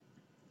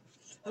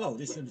Hello,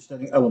 this is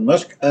Understanding Elon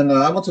Musk, and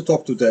I want to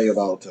talk today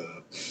about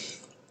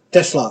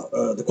Tesla,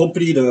 the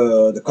company,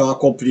 the car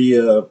company,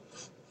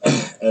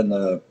 and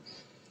all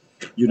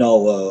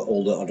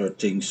the other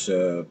things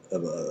with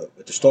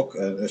the stock,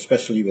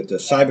 especially with the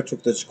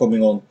Cybertruck that's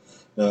coming on.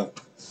 Uh,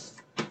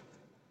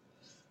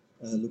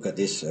 Look at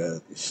this,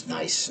 it's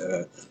nice.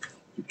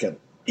 You can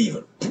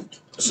even put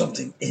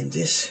something in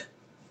this.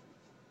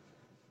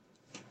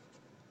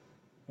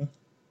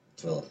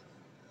 Well,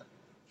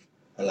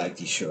 I like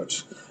these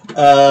shirts.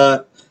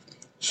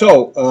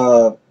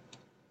 So,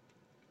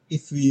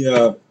 if we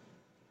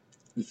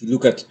if you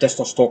look at the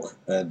Tesla stock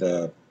and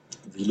if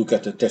you look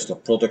at the Tesla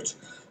product,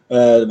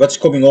 what's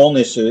coming on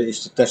is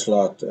the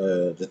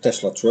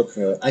Tesla truck.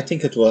 I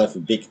think it will have a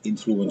big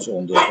influence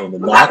on the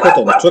market,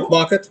 on the truck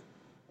market.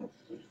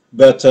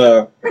 But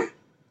I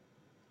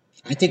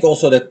think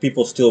also that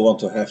people still want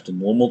to have the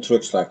normal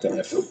trucks like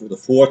the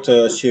Ford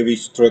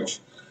series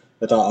trucks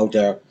that are out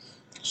there.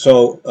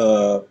 So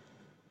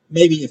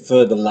maybe if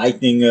the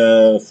Lightning,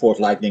 Ford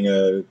Lightning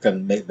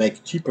can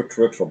make cheaper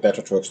trucks or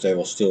better trucks, they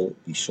will still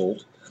be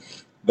sold.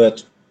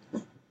 But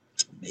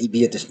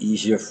maybe it is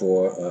easier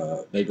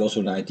for maybe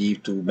also an idea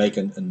to make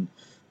an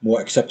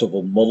more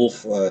acceptable model.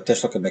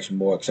 Tesla can make a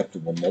more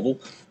acceptable model,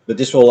 but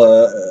this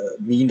will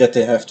mean that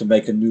they have to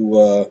make a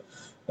new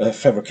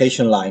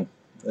fabrication line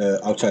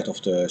outside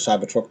of the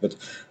Cybertruck. But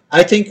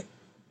I think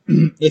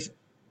if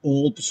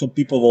some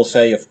people will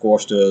say, of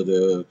course,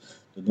 the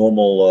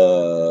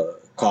normal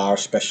car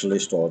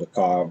specialist or the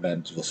car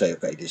man will say,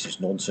 okay, this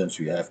is nonsense.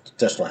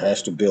 Tesla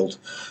has to build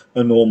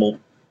a normal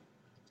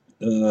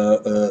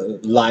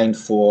line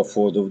for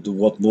the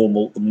what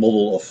normal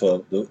model of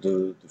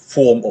the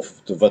form of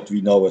what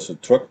we know as a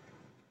truck.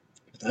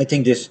 I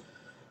think this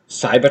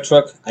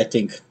Cybertruck, I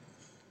think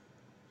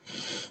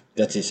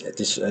that is it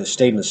is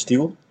stainless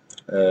steel.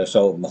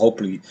 So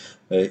hopefully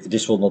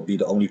this will not be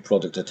the only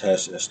product that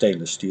has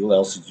stainless steel,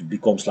 else it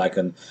becomes like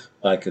the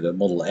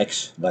Model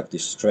X, like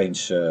this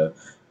strange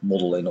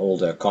model in all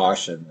their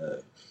cars. And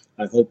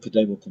I hope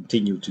they will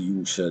continue to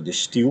use this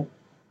steel.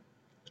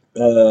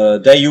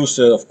 They use,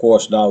 of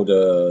course, now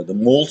the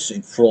molds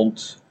in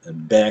front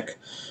and back,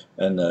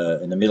 and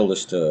in the middle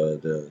is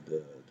the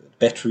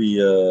battery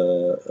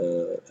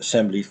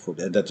assembly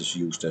and that is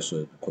used as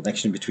a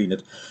connection between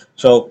it.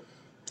 So,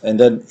 and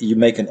then you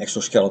make an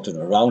exoskeleton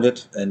around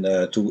it, and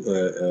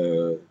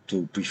to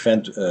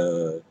prevent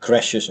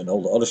crashes and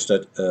all the other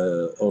stuff,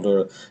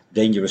 other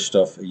dangerous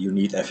stuff, you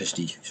need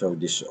FSD. So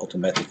this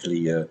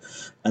automatically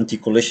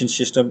anti-collision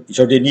system.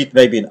 So they need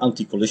maybe an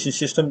anti-collision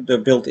system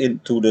built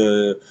into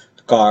the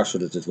car so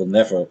that it will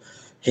never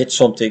hit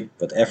something,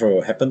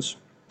 whatever happens,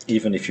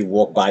 even if you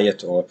walk by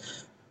it or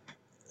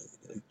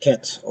a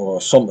cat or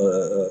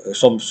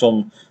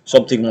something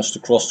wants to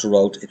cross the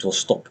road, it will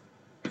stop,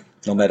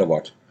 no matter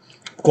what.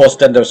 Of course,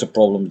 then there's a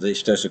problem.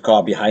 If there's a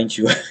car behind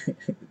you,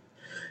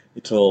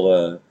 it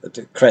will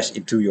crash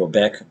into your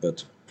back.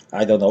 But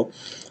I don't know.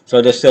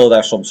 So there's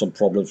some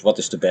problems. What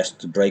is the best,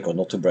 to brake or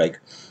not to brake?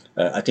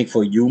 I think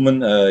for a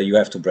human, you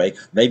have to brake.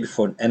 Maybe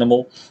for an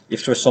animal,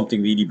 if there's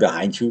something really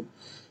behind you,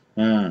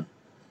 you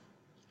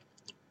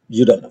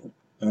don't know.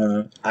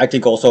 I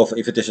think also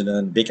if it is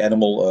a big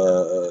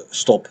animal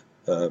stop,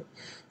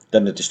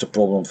 then it is the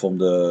problem from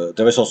the.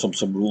 There is also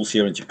some rules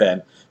here in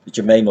Japan that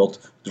you may not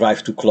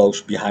drive too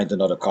close behind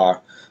another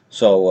car.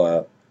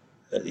 So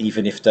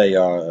even if they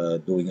are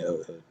doing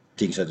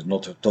things that are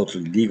not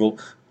totally legal,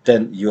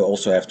 then you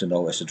also have to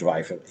know as a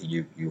driver,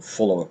 you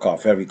follow a car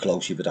very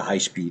closely with a high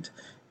speed.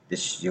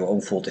 This is your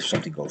own fault if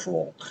something goes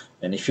wrong.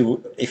 And if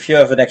you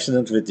have an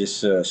accident with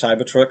this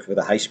Cybertruck with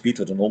a high speed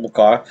with a normal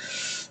car,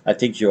 I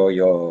think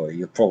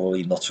you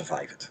probably not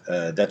survive it.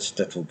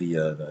 That will be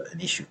an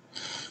issue.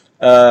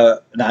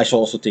 And I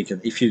also think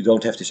if you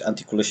don't have this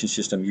anti-collision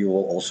system, you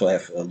will also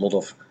have a lot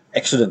of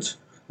accidents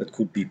that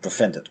could be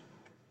prevented.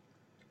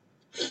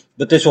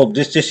 But this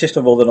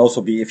system will then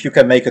also be, if you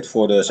can make it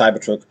for the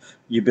Cybertruck,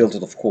 you build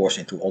it of course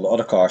into all the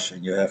other cars,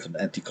 and you have an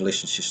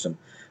anti-collision system,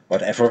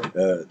 whatever.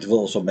 It will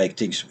also make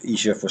things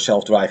easier for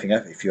self-driving.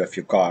 If you have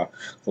your car,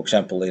 for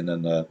example, in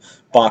a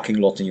parking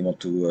lot and you want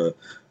to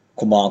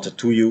command it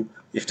to you,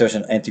 if there's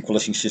an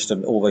anti-collision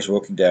system always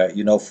working there,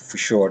 you know for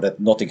sure that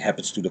nothing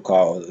happens to the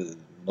car.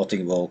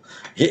 Nothing will,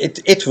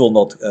 it will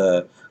not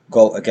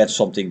go against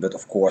something, but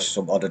of course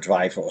some other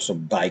driver or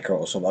some biker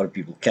or some other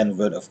people can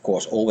run, of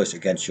course, always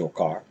against your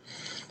car.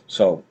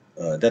 So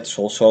that's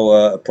also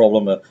a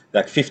problem.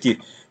 Like 50,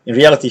 in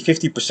reality,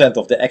 50%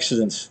 of the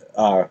accidents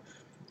are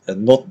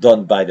not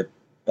done by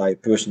a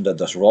person that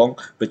does wrong,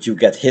 but you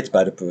get hit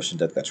by the person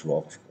that gets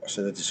wrong, of course.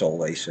 And it is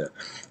always,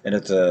 and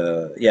it,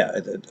 yeah,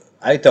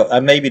 I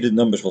thought maybe the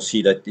numbers will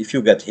see that if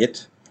you get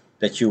hit,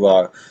 that you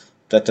are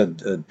that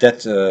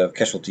that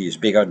casualty is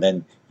bigger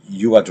than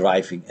you are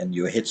driving and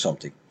you hit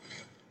something.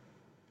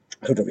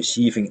 So the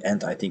receiving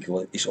end, I think,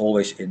 is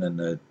always in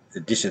a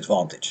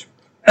disadvantage.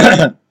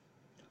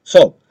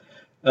 So,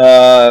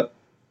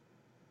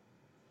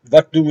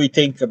 what do we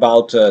think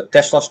about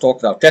Tesla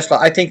stock now? Tesla,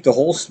 I think the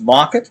whole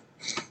market,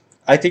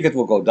 I think it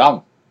will go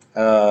down.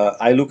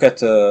 I look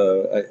at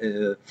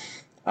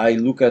I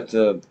look at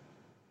the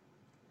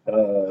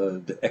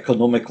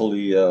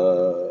economically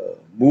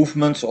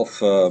movements of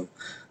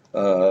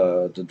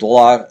the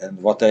dollar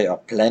and what they are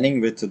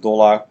planning with the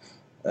dollar.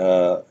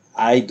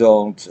 I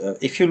don't.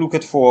 If you look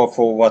at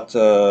for what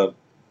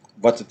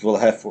it will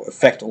have for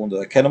effect on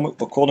the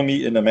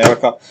economy in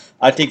America,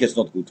 I think it's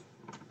not good.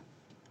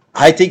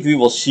 I think we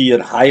will see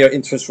a higher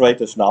interest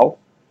rate as now.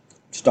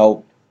 It's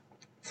now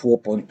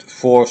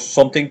 4.4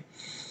 something.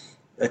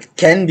 It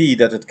can be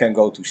that it can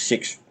go to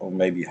 6 or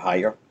maybe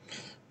higher.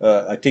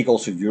 I think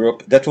also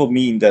Europe. That will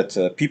mean that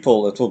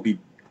people, it will be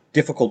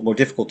more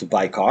difficult to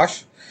buy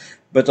cars,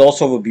 but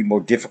also will be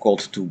more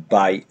difficult to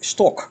buy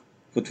stock.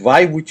 But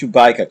why would you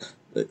buy cars?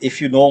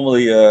 If you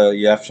normally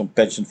you have some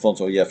pension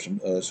funds or you have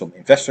some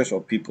investors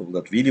or people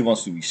that really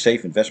wants to be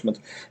safe investment,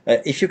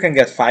 if you can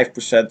get 5%,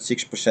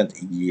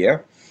 6% a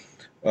year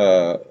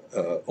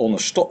on a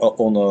stock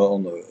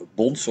on the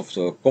bonds of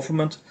the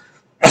government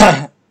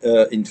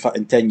in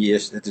 10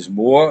 years, that is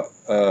more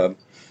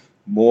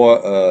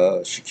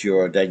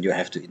secure than you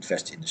have to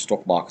invest in the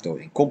stock market or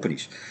in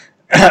companies.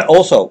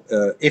 Also,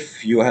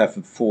 if you have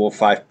 4,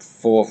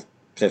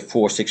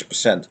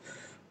 6%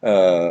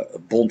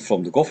 bond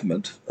from the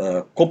government,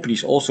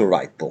 companies also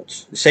write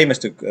bonds. The same as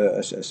the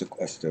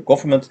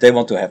government, they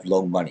want to have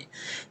loan money.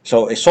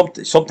 So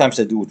sometimes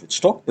they do it with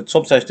stock, but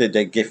sometimes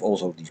they give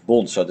also these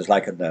bonds. So there's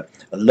like a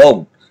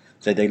loan.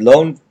 So they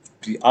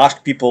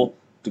ask people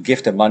to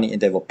give them money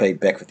and they will pay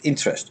back with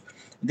interest.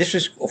 This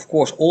is, of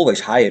course, always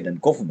higher than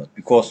government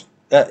because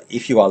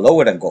if you are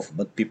lower than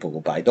government, people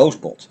will buy those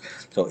bonds.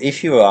 So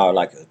if you are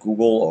like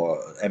Google or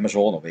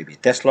Amazon or maybe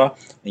Tesla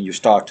and you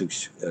start to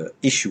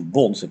issue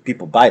bonds and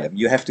people buy them,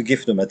 you have to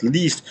give them at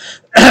least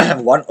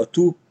 1 or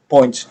 2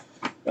 points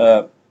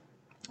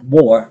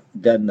more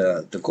than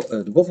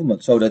the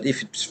government. So that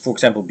if it's, for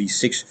example, be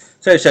 6,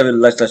 say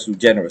let's do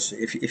generous.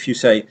 If you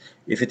say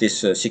if it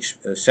is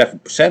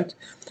 7%,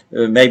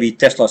 maybe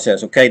Tesla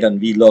says, okay, then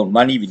we loan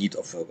money. We need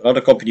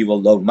another company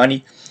will loan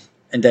money,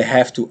 and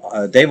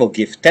they will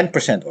give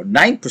 10% or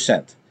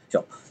 9%.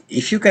 So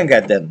if you can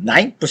get then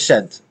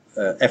 9%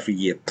 every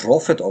year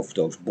profit of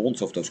those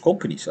bonds of those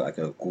companies, like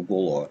a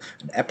Google or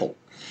an Apple,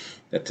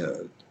 that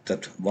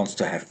wants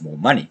to have more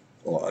money,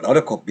 or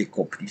other big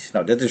companies.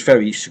 Now that is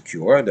very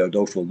secure.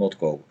 Those will not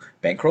go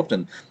bankrupt,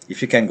 and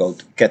if you can go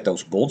to get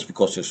those bonds,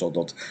 because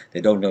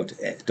they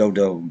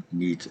don't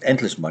need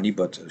endless money,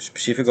 but a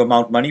specific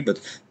amount of money. But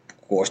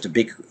of course, the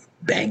big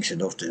banks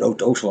and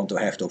those want to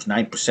have those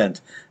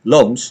 9%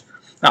 loans.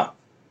 Now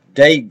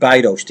they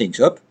buy those things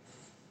up.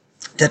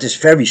 That is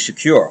very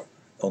secure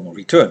on a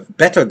return,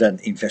 better than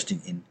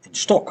investing in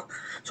stock.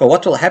 So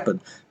what will happen?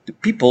 The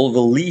people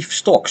will leave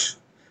stocks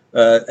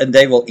and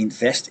they will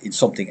invest in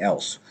something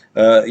else.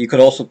 You can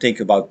also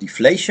think about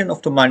deflation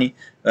of the money.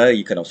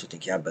 You can also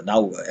think, yeah, but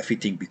now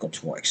everything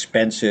becomes more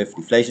expensive,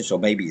 deflation, so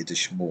maybe it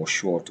is more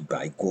sure to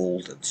buy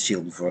gold and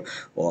silver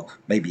or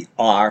maybe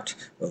art.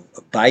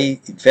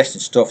 Invest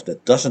in stuff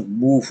that doesn't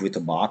move with the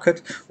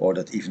market or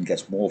that even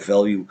gets more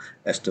value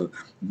as the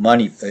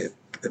money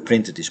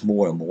printed is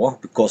more and more,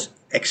 because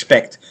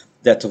expect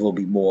that there will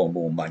be more and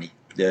more money.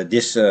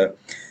 This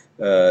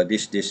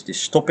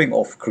stopping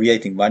of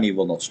creating money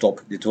will not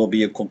stop. It will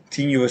be a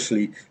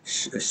continuously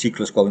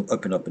cyclus going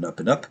up and up and up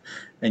and up,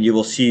 and you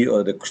will see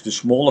the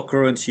smaller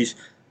currencies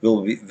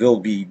will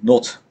be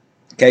not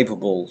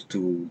capable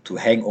to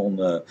hang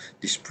on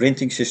this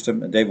printing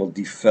system, and they will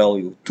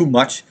devalue too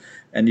much,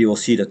 and you will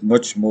see that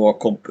much more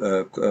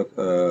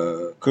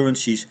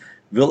currencies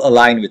will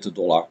align with the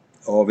dollar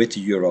or with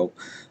the euro.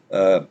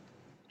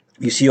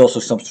 You see also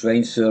some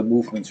strange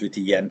movements with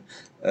the yen.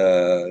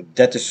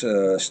 That is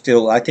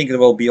still, I think there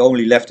will be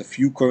only left a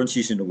few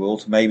currencies in the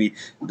world. Maybe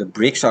the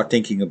BRICS are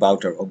thinking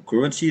about their own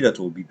currency that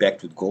will be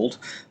backed with gold.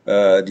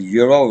 The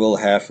euro will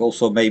have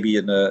also maybe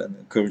a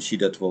currency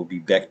that will be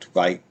backed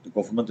by the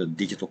government, a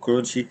digital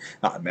currency.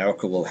 Now,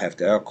 America will have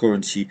their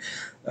currency,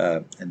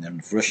 and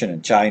then Russia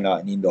and China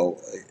and Indo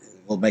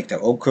will make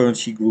their own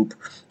currency group.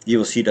 You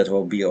will see that there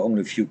will be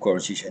only a few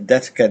currencies, and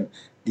that can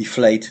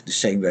deflate the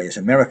same way as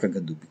America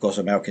can do, because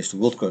America is the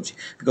world currency.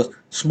 Because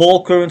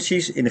small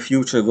currencies in the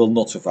future will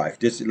not survive.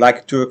 This,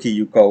 like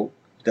Turkey,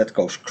 that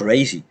goes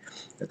crazy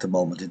at the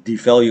moment. It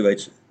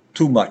devaluates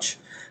too much,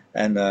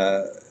 and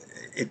the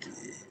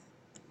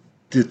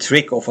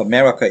trick of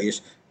America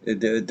is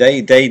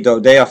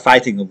they are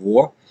fighting a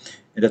war,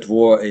 and that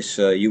war is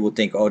you would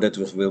think, oh, that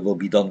will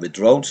be done with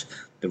drones.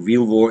 The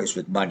real war is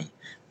with money.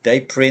 They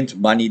print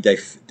money,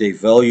 they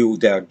value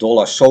their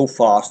dollar so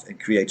fast and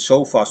create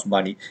so fast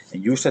money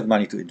and use that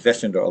money to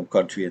invest in their own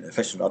country and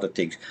invest in other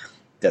things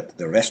that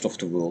the rest of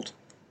the world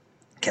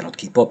cannot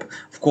keep up.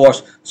 Of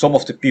course, some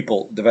of the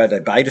people where they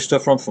buy the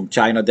stuff from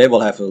China, they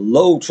will have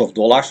loads of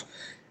dollars,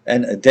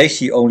 and they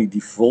see only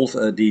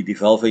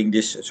devolving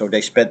this, so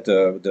they spend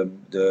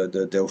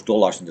those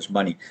dollars and this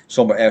money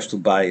somewhere else to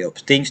buy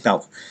things.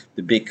 Now,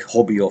 the big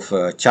hobby of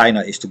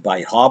China is to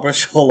buy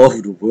harbors all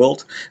over the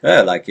world,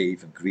 like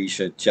even Greece,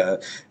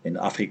 in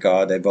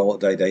Africa.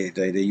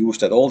 They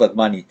use all that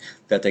money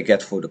that they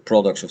get for the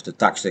products of the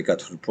tax they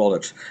get for the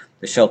products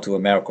they sell to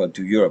America and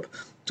to Europe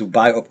to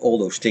buy up all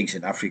those things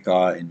in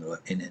Africa,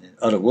 in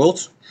other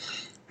worlds,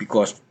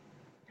 because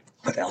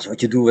what else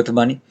would you do with the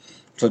money?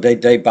 So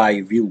they buy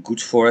real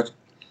goods for it,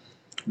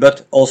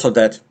 but also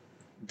that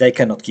they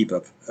cannot keep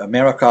up.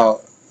 America,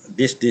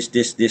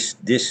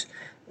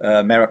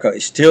 America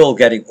is still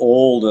getting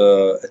all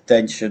the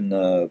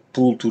attention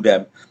pulled to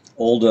them,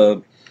 all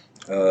the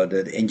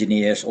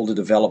engineers, all the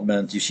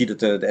development. You see that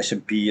the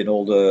S&P and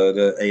all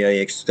the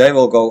AIX, they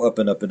will go up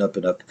and up and up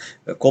and up.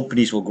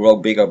 Companies will grow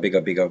bigger,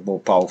 bigger, bigger, more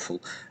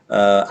powerful.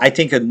 I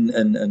think a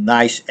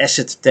nice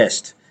asset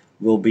test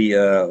will be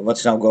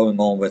what's now going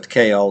on with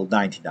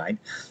KL99.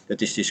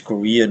 That is this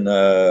Korean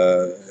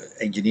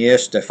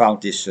engineers. They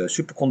found this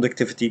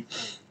superconductivity.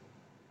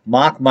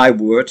 Mark my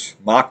words,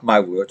 mark my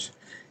words.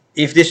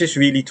 If this is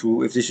really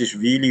true, if this is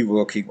really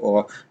working,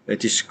 or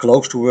it is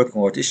close to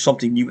working, or it is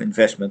something new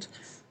investment,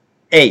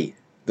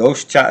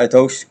 those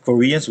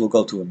Koreans will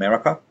go to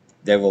America.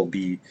 They will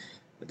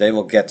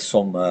get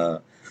some,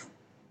 I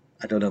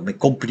don't know, the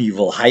company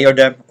will hire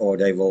them, or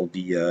they will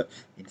be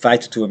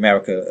invited to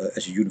America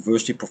as a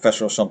university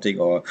professor or something,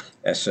 or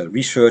as a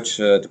research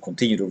to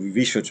continue the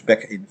research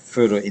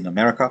further in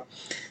America.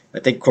 I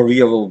think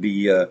Korea will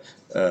be.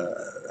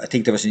 I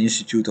think there was an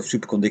institute of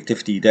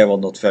superconductivity. They will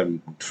not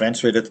very good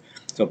friends with it,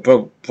 so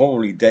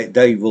probably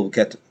they will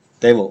get.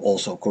 They will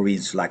also,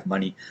 Koreans like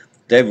money.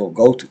 They will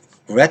go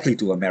directly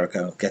to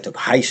America, get a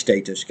high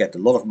status, get a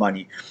lot of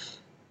money.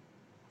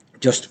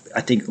 Just,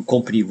 I think a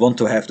company want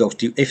to have those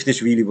two, if it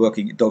is really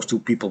working, those two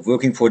people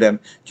working for them,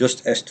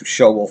 just as to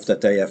show off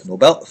that they have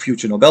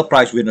future Nobel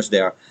Prize winners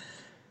there.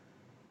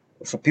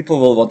 So people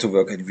will want to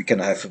work, and we can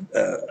have.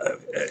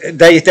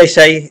 They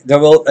say there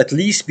will at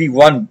least be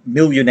 1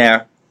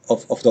 millionaire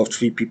of those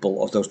two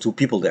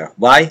people there.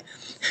 Why?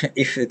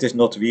 If it is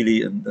not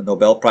really a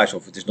Nobel Prize, or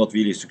if it is not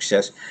really a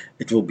success,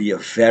 it will be a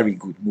very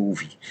good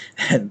movie.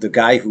 And the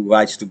guy who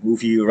writes the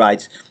movie,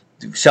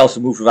 sells the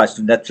movie rights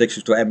to Netflix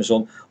or to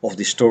Amazon of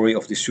this story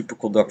of this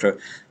superconductor,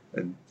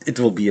 it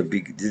will be a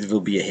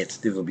hit.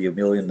 It will be $1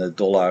 million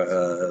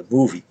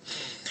movie.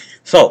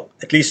 So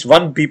at least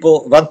one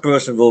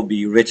person will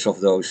be rich of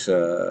those.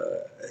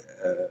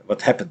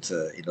 What happened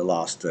in the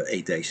last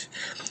 8 days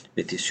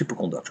with this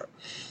superconductor.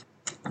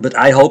 But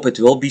I hope it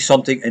will be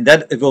something, and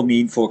then it will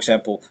mean, for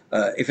example,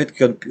 if it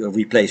can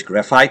replace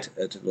graphite,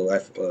 it will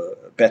have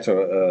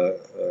better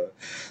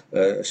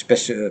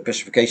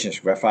specifications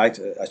graphite.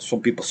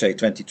 Some people say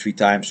 23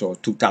 times or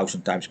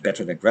 2,000 times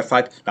better than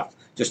graphite. Now,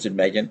 just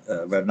imagine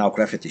where now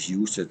graphite is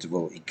used, it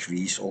will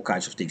increase all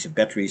kinds of things in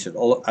batteries and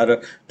all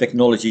other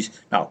technologies.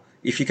 Now,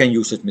 if you can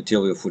use that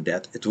material for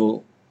that, it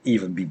will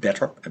even be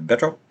better and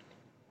better.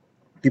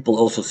 People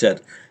also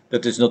said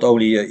that it's not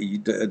only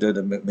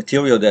the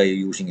material they're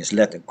using is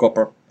lead and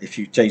copper. If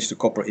you change the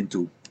copper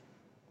into,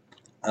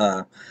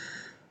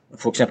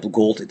 for example,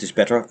 gold, it is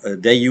better.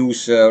 They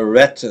use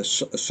red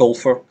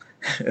sulfur.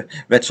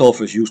 Red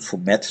sulfur is used for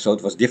meth, so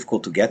it was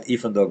difficult to get,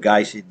 even though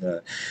guys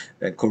in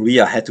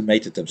Korea had to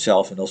make it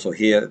themselves, and also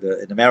here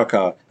in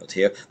America, not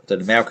here, but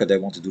in America they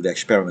want to do the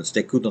experiments.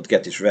 They could not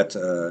get this red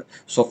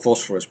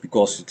phosphorus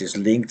because it is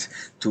linked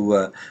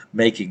to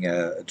making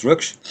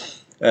drugs.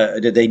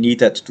 They need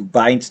that to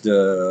bind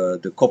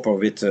the copper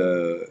with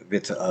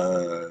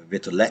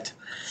the lead.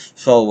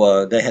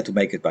 So they had to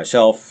make it by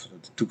themselves.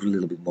 It took a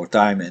little bit more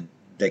time, and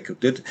they could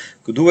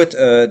do it.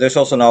 There's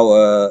also now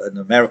an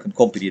American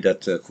company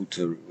that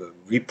could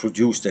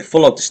reproduce. They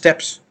followed the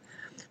steps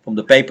from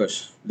the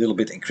papers, a little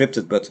bit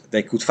encrypted, but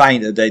they could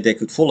they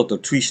could follow the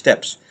 3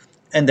 steps,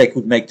 and they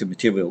could make the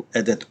material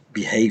that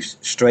behaves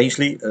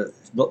strangely,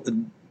 not a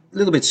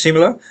little bit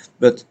similar,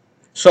 but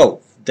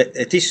so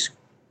it is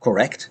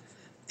correct.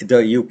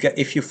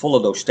 If you follow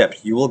those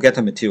steps, you will get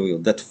a material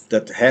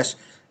that has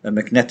a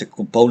magnetic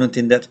component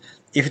in that.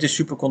 If it is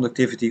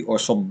superconductivity or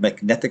some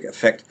magnetic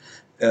effect,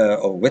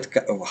 or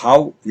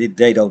how,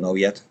 they don't know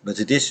yet, but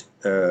it is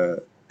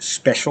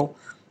special,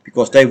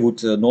 because they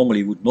would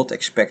normally not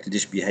expect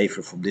this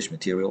behavior from this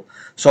material.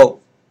 So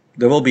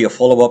there will be a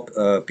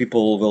follow-up.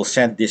 People will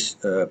send this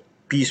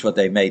piece what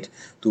they made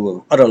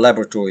to other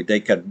laboratory.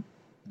 They can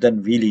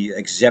then really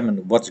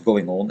examine what's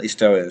going on. Is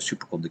there a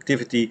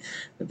superconductivity?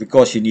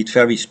 Because you need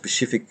very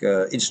specific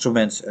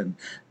instruments, and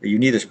you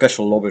need a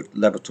special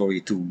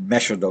laboratory to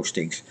measure those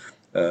things.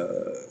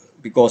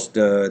 Because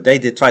they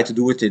did try to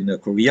do it in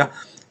Korea,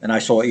 and I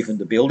saw even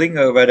the building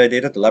where they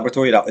did it, the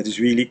laboratory. Now it is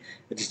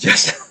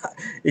just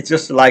it's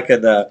just like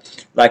a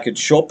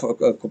shop,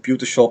 a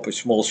computer shop, a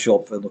small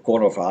shop in the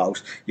corner of a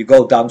house. You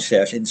go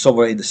downstairs, and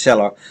somewhere in the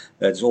cellar,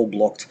 it's all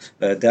blocked.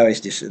 There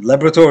is this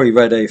laboratory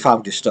where they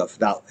found this stuff.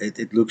 Now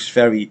it looks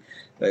very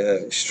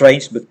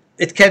strange, but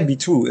it can be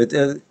true.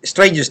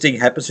 Strangest thing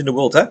happens in the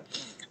world, huh?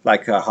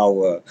 like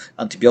how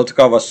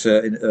antibiotica was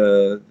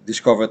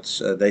discovered.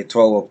 They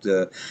throw up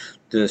the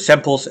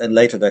samples, and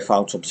later they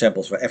found some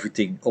samples where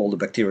everything, all the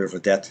bacteria were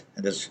dead,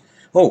 and there's,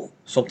 oh,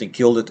 something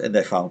killed it, and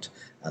they found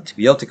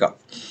antibiotica.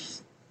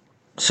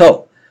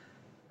 So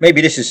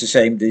maybe this is the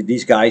same.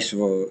 These guys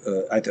were,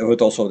 I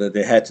heard also that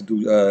they had to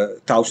do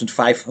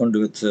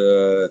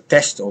 1,500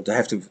 tests, or they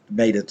have to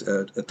made it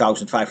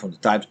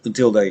 1,500 times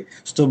until they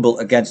stumble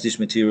against this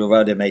material,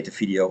 where they made the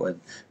video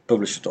and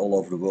published it all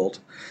over the world.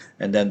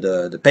 And then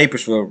the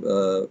papers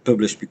were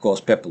published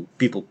because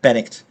people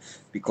panicked,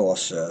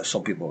 because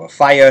some people were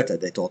fired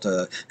and they thought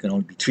can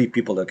only be 3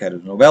 people that get a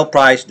Nobel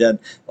Prize. Then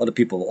other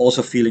people were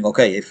also feeling,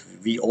 okay, if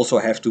we also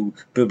have to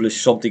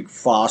publish something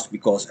fast,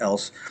 because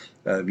else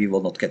we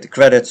will not get the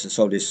credits.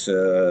 So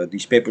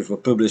these papers were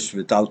published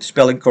without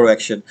spelling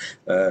correction.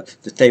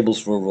 The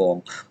tables were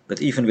wrong.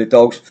 But even with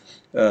those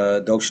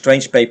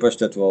strange papers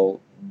that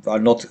are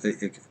not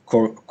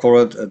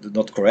current,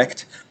 not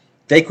correct,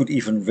 they could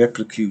even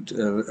reproduce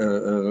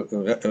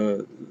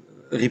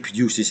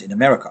this in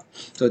America.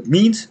 So it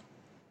means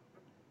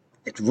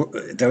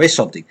there is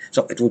something.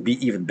 So it would be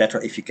even better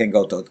if you can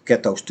go to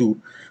get those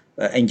 2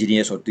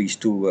 engineers, or these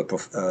two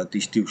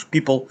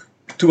people,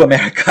 to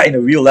America in a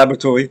real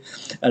laboratory,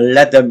 and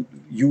let them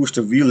use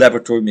the real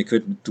laboratory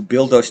equipment to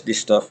build this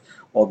stuff,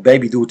 or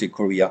maybe do it in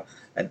Korea.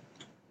 And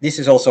this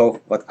is also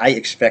what I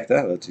expect.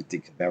 What do you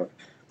think, America?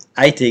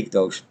 I think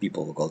those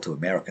people will go to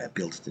America and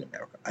build it in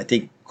America. I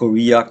think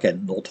Korea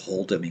cannot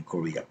hold them in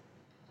Korea.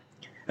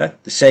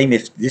 The same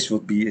if this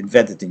would be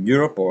invented in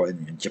Europe or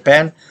in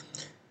Japan.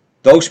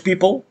 Those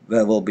people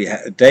will be,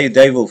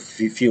 they will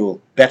feel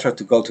better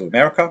to go to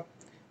America,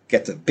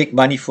 get the big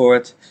money for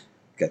it,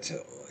 get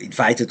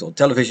invited on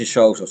television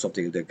shows or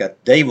something.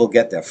 They will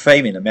get their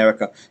fame in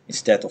America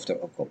instead of their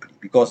own company,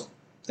 because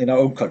in our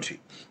own country,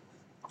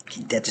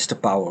 that is the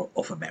power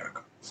of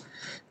America.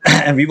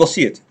 And we will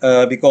see it,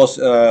 because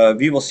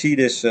we will see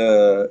this.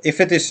 If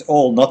it is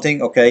all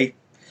nothing, okay,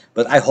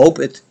 but I hope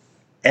it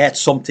adds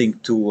something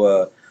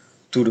to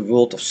the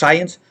world of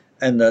science.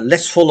 And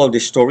let's follow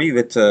this story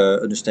with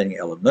understanding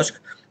Elon Musk.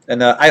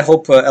 And I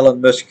hope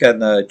Elon Musk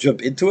can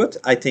jump into it.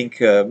 I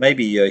think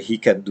maybe he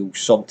can do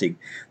something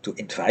to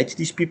invite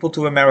these people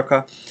to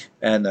America.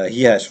 And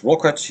he has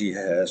rockets, he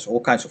has all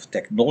kinds of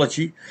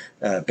technology,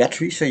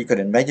 batteries. So you can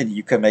imagine,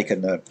 you can make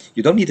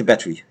you don't need a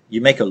battery.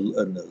 You make a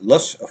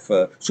loss of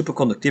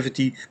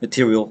superconductivity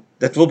material.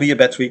 That will be a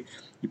battery.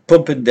 You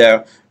pump in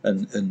there a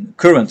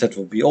current that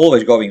will be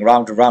always going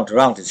round and round and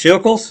round in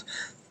circles.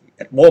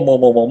 At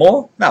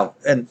more. Now,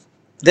 and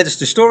that is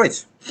the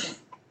storage.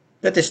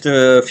 That is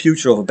the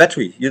future of a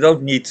battery. You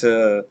don't need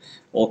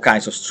all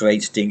kinds of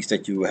strange things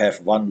that you have.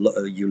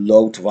 You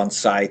load one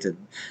side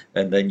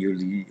and then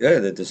you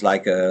that is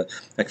like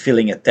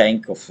filling a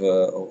tank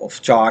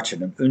of charge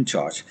and an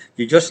uncharge.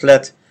 You just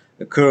let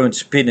the current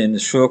spin in a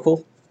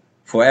circle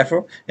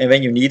forever, and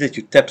when you need it,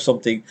 you tap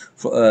something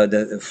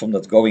from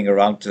that going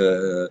around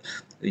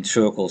in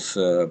circles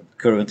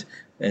current,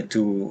 and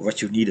to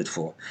what you need it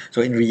for.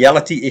 So in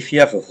reality, if you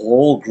have a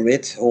whole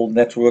grid, whole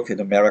network in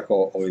America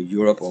or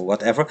Europe or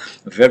whatever,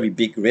 a very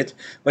big grid,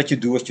 what you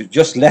do is you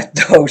just let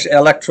those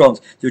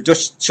electrons, you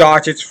just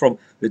charge it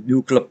with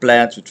nuclear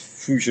plants, with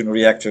fusion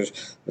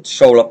reactors, with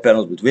solar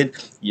panels, with wind.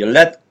 You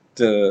let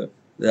the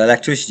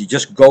electricity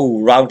just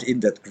go around in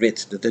that grid,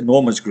 that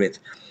enormous grid.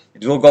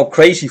 It will go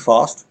crazy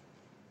fast,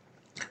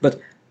 but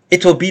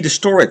it will be the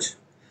storage.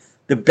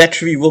 The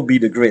battery will be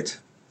the grid.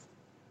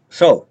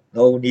 So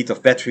no need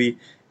of battery.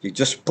 You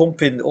just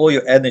pump in all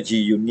your energy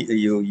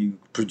you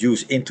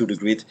produce into the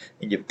grid,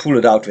 and you pull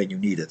it out when you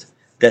need it.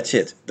 That's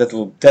it.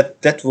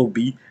 That will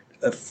be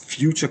a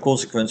future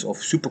consequence of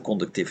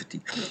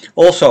superconductivity.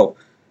 Also,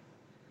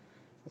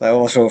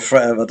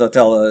 what I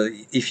tell,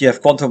 if you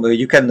have quantum,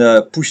 you can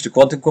push the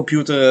quantum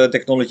computer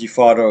technology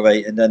farther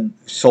away, and then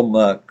some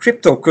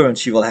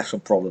cryptocurrency will have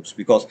some problems,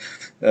 because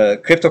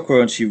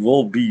cryptocurrency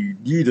will be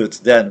needed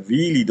then,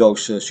 really,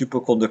 those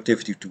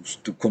superconductivity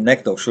to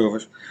connect those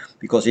servers,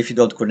 because if you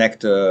don't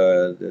connect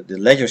the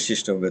ledger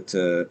system with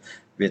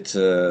these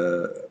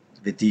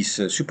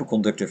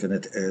superconductors,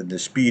 and the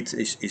speed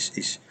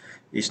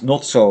is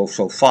not so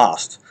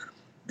fast,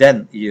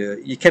 then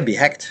you can be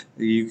hacked.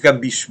 You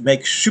can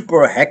make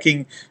super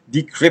hacking,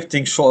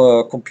 decrypting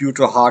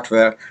computer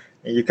hardware,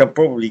 and you can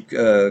probably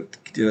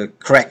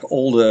crack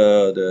all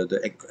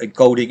the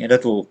encoding, and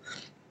that will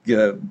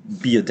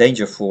be a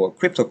danger for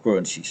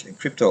cryptocurrencies and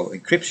crypto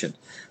encryption.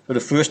 So the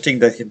first thing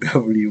that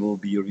probably will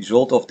be a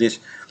result of this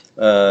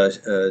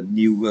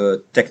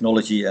new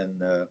technology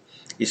and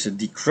is a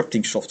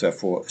decrypting software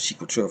for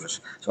Secret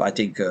Service. So I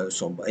think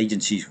some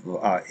agencies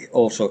are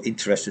also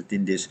interested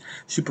in this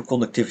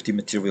superconductivity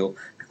material,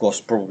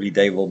 because probably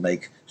they will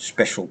make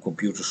special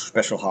computers,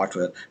 special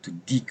hardware to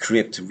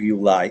decrypt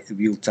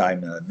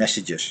real-time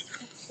messages,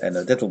 and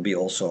that will be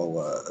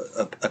also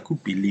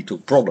could be lead to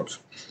problems.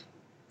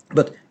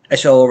 But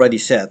as I already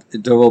said,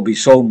 there will be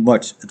so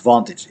much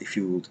advantage if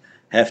you would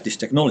have this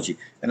technology,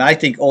 and I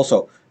think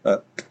also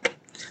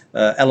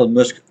Elon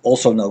Musk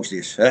also knows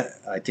this.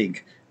 I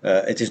think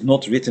It is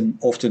not written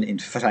often in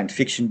science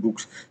fiction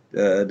books.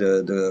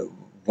 The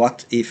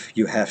what if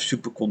you have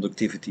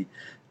superconductivity?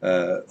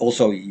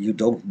 Also, you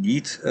don't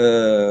need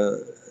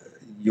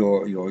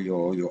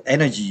your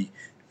energy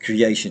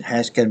creation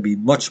can be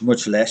much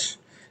less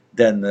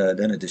than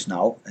it is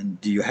now. And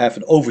you have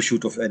an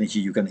overshoot of energy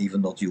you can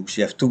even not use.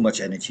 You have too much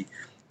energy.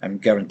 I'm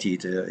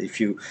guaranteed if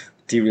you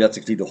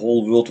theoretically the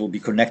whole world will be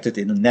connected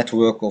in a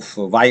network of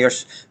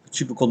wires with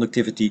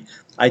superconductivity.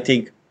 I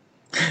think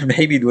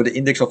maybe with the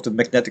index of the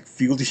magnetic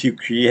field you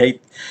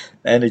create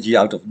energy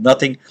out of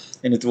nothing,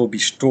 and it will be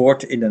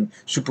stored in a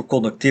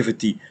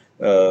superconductivity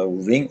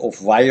ring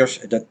of wires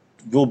that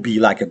will be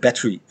like a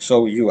battery.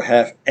 So you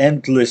have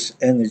endless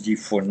energy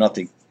for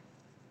nothing.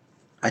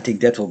 I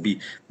think that will be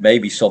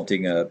maybe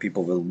something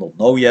people will not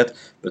know yet,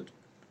 but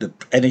the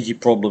energy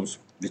problems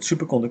with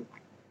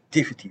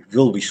superconductivity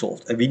will be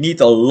solved. And we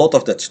need a lot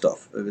of that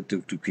stuff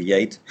to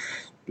create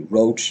the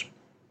roads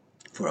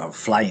for our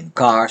flying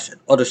cars and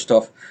other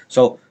stuff.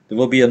 So there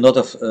will be a lot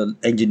of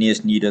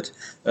engineers needed.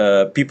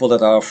 People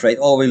that are afraid,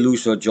 oh, we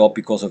lose our job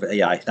because of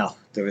AI. Now,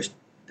 there is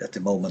at the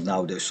moment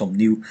now there's some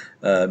new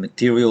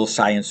material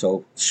science.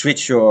 So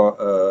switch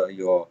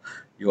your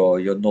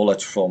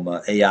knowledge from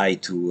AI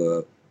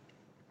to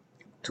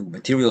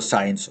material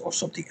science or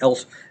something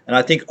else. And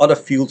I think other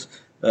fields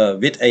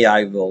with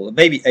AI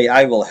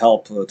will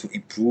help to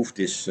improve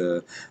this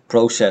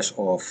process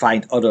or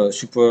find other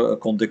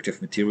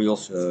superconductive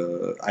materials.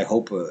 I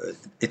hope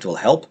it will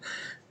help.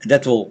 And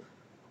that will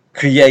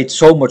create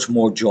so much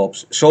more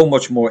jobs, so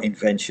much more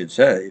inventions.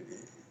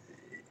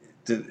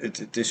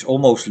 It is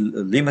almost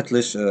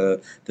limitless.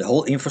 The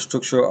whole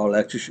infrastructure, our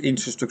electric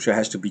infrastructure,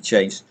 has to be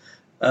changed.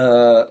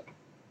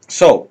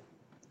 So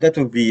that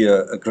would be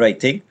a great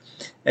thing.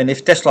 And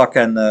if Tesla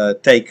can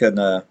take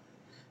a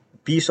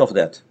piece of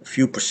that, a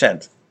few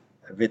percent,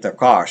 with their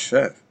cars,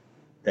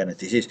 then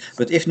it is.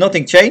 But if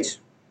nothing changes,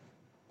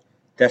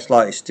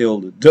 Tesla is still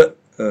the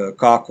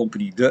car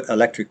company, the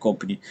electric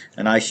company,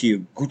 and I see a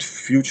good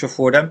future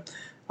for them.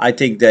 I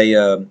think they,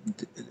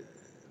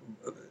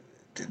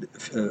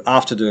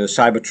 after the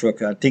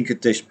Cybertruck, I think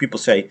it is, people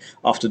say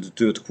after the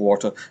third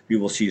quarter, we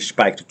will see a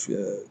spike.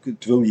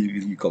 It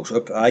really goes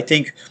up. I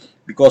think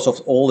because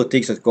of all the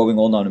things that's going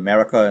on in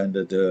America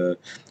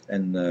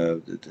and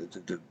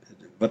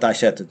what I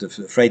said, the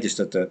afraid is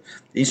that the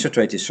interest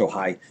rate is so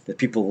high that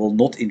people will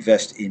not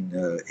invest in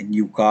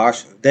new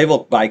cars. They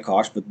will buy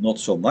cars, but not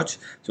so much.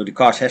 So the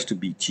cars has to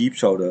be cheap.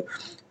 So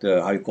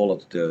the how you call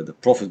it, the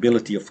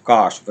profitability of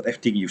cars, but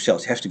everything you sell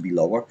has to be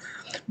lower.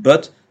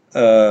 But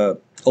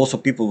also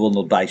people will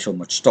not buy so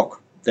much stock.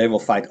 They will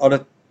find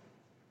other,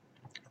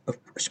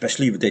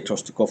 especially if they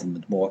trust the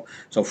government more.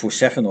 So for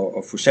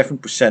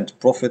 7%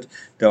 profit,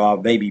 there are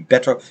maybe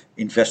better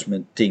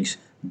investment things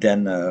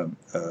than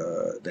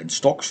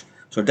stocks.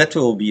 So that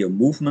will be a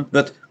movement.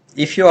 But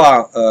if you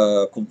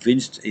are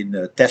convinced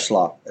in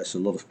Tesla, as a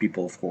lot of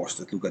people, of course,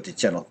 that look at the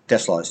channel,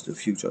 Tesla is the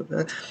future,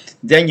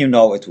 then you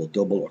know it will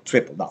double or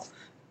triple. Now,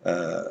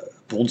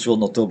 bonds will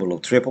not double or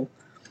triple.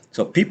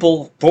 So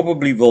people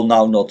probably will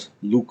now not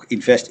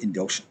invest in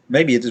those.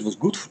 Maybe it was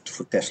good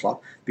for Tesla,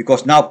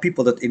 because now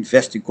people that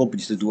invest in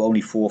companies that do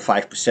only 4 or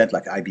 5%,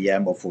 like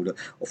IBM, or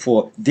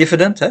for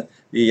dividend.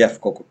 You have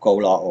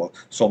Coca-Cola or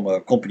some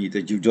company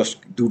that you just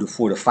do the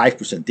 4 to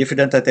 5%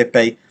 dividend that they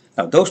pay.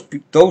 Now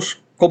those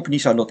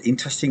companies are not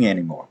interesting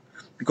anymore,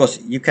 because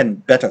you can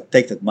better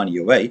take that money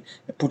away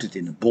and put it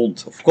in a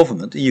bond of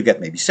government, and you get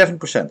maybe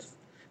 7%.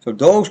 So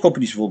those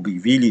companies will be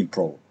really in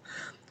problem.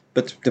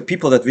 But the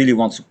people that really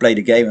want to play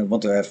the game and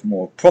want to have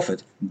more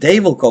profit, they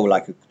will go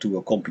to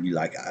a company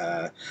like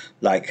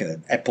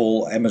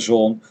Apple,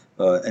 Amazon,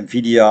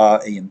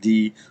 Nvidia,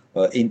 AMD,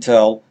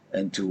 Intel,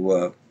 and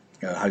to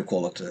how you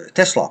call it,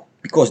 Tesla,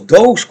 because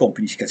those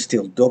companies can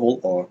still double,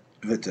 or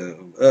with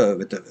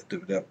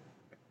the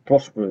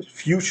prosperous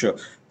future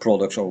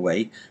products or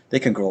way, they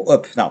can grow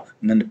up. Now,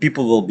 and then the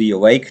people will be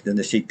awake. Then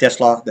they see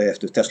Tesla. They have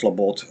the Tesla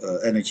bot,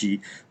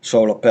 energy,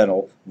 solar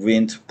panel,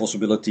 wind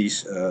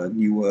possibilities,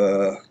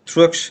 new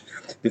trucks,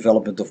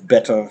 development of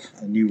better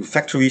new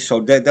factories.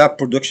 So their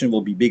production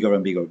will be bigger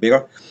and bigger and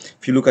bigger.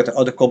 If you look at the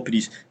other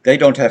companies, they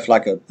don't have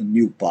like a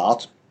new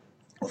path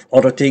of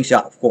other things. Yeah,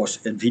 of course,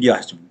 Nvidia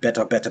has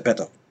better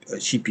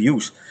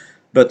CPUs,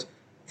 but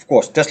of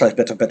course, Tesla has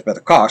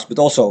better cars, but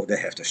also they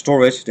have the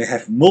storage. They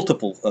have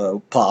multiple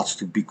paths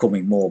to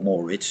becoming more and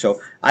more rich. So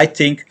I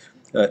think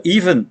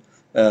even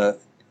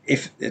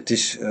if it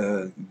is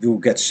you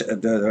get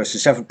there is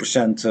a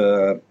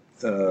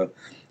 7%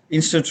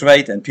 instant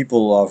rate, and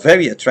people are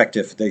very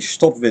attractive, they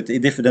stop with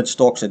dividend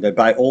stocks and they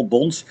buy all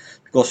bonds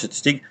because it's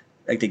thing.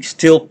 I think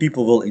still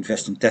people will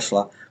invest in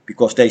Tesla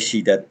because they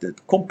see that the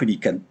company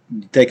can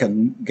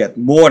get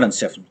more than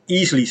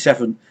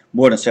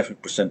more than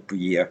 7% per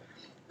year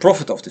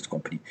profit of this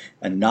company.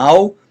 And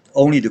now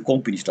only the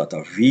companies that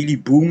are really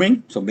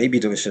booming, so maybe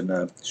there is a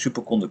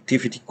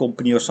superconductivity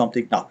company or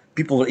something. Now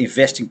people will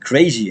invest in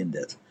crazy in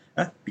that.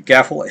 Be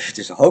careful if it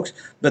is a hoax,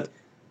 but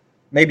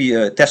maybe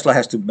Tesla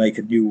has to make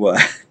a new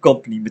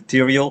company,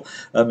 material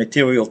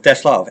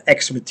Tesla of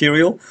X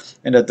material,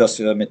 and that does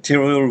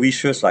material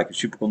research like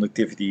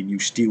superconductivity, new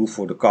steel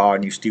for the car,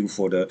 new steel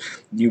for the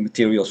new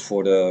materials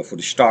for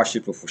the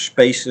Starship or for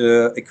space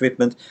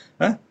equipment.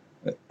 Huh?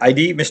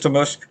 ID, Mr.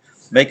 Musk,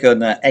 make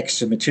an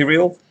X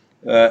material,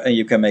 and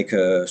you can make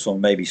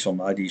maybe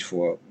some ideas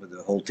for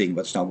the whole thing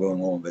what's now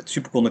going on with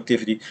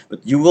superconductivity, but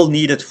you will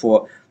need it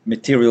for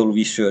material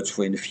research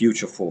for in the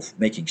future for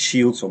making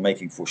shields or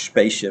making for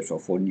spaceships or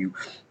for new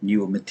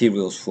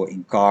materials for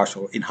in cars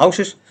or in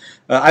houses.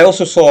 I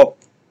also saw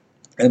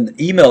an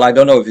email, I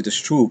don't know if it is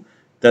true,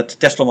 that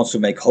Tesla wants to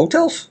make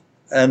hotels,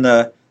 and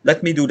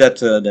let me do that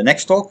the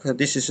next talk.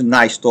 This is a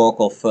nice talk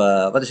of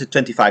what is it,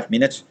 25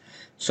 minutes.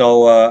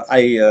 So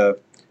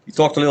we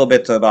talked a little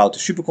bit about the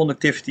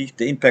superconductivity,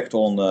 the impact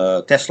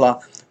on Tesla,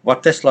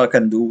 what Tesla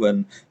can do,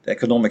 and the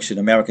economics in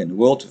America and the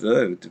world.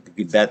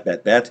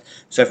 Bad.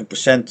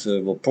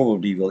 7% will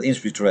probably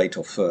interest rate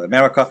of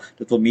America.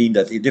 That will mean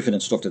that in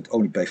dividend stock that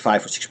only pay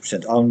 5 or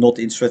 6% are not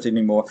interested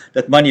anymore.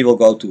 That money will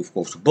go to, of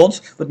course, to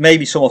bonds, but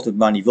maybe some of the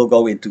money will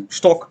go into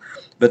stock.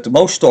 But the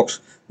most stocks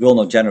will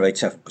not generate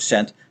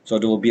 7%. So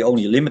there will be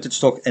only a limited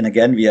stock. And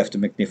again, we have the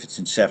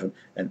Magnificent Seven,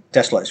 and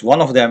Tesla is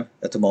one of them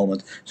at the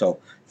moment. So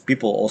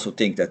people also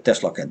think that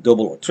Tesla can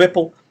double or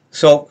triple.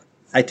 So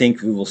I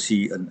think we will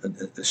see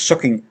a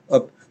sucking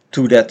up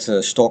to that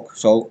stock.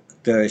 So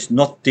there is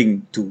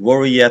nothing to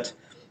worry yet.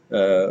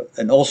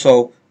 And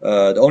also,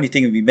 the only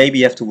thing we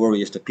maybe have to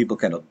worry is that people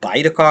cannot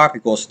buy the car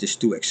because it is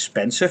too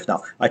expensive.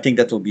 Now, I think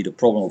that will be the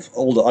problem of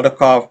all the other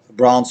car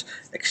brands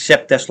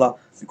except Tesla,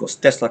 because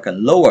Tesla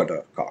can lower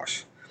their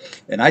cars.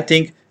 And I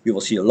think we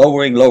will see a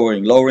lowering.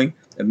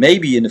 And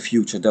maybe in the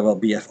future there will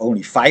be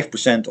only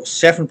 5% or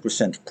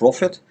 7%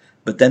 profit,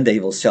 but then they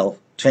will sell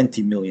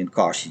 20 million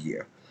cars a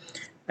year.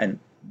 And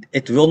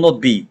it will not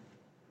be,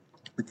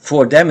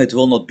 for them it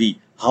will not be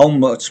how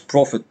much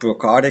profit per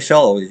car they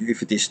sell, or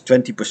if it is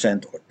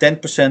 20% or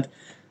 10%,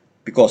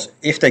 because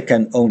if they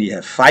can only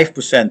have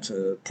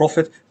 5%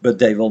 profit, but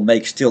they will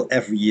make still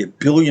every year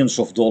billions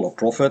of dollar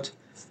profit,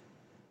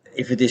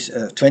 if it is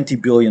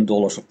 $20 billion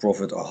of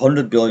profit or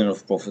 $100 billion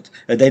of profit,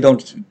 they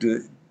don't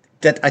do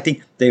that. I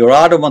think they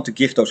rather want to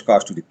give those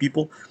cars to the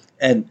people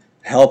and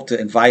help the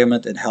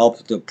environment and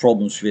help the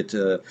problems with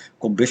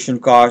combustion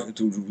cars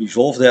to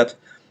resolve that,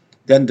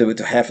 then they would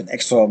have an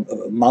extra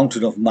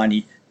mountain of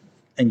money,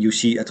 and you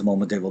see at the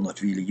moment they will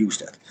not really use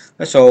that.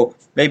 So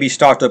maybe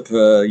startup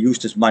use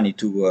this money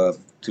to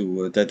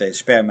that they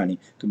spare money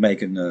to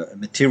make a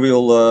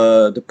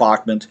material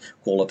department,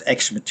 call it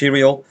X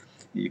material.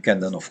 You can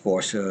then of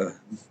course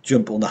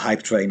jump on the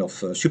hype train of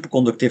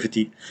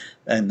superconductivity,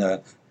 and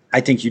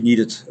I think you need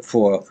it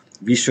for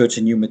research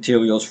in new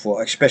materials,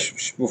 for especially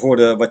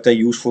for what they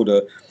use for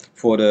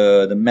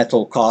the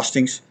metal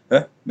castings.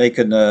 Make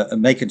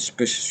a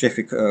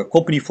specific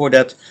company for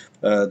that.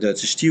 The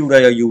steel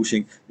they are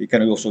using, you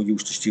can also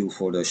use the steel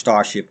for the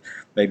Starship,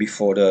 maybe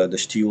for the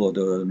steel or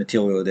the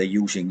material they're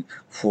using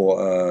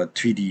for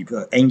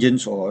 3D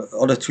engines or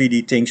other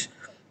 3D things.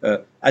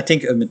 I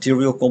think a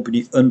material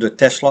company under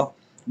Tesla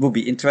will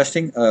be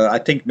interesting. I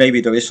think maybe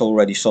there is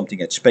already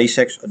something at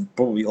SpaceX and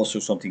probably also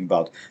something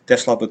about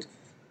Tesla, but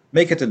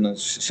make it a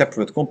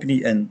separate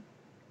company and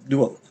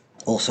do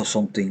also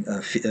something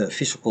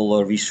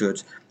physical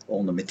research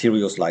on the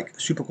materials like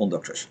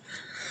superconductors.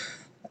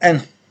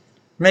 And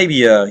maybe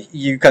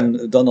you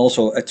can then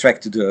also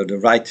attract the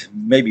right,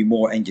 maybe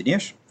more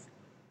engineers.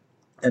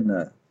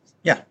 And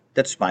yeah,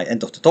 that's my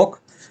end of the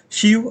talk.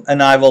 See you,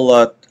 and I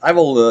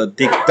will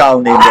dig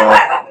down in the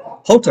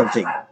hotel thing.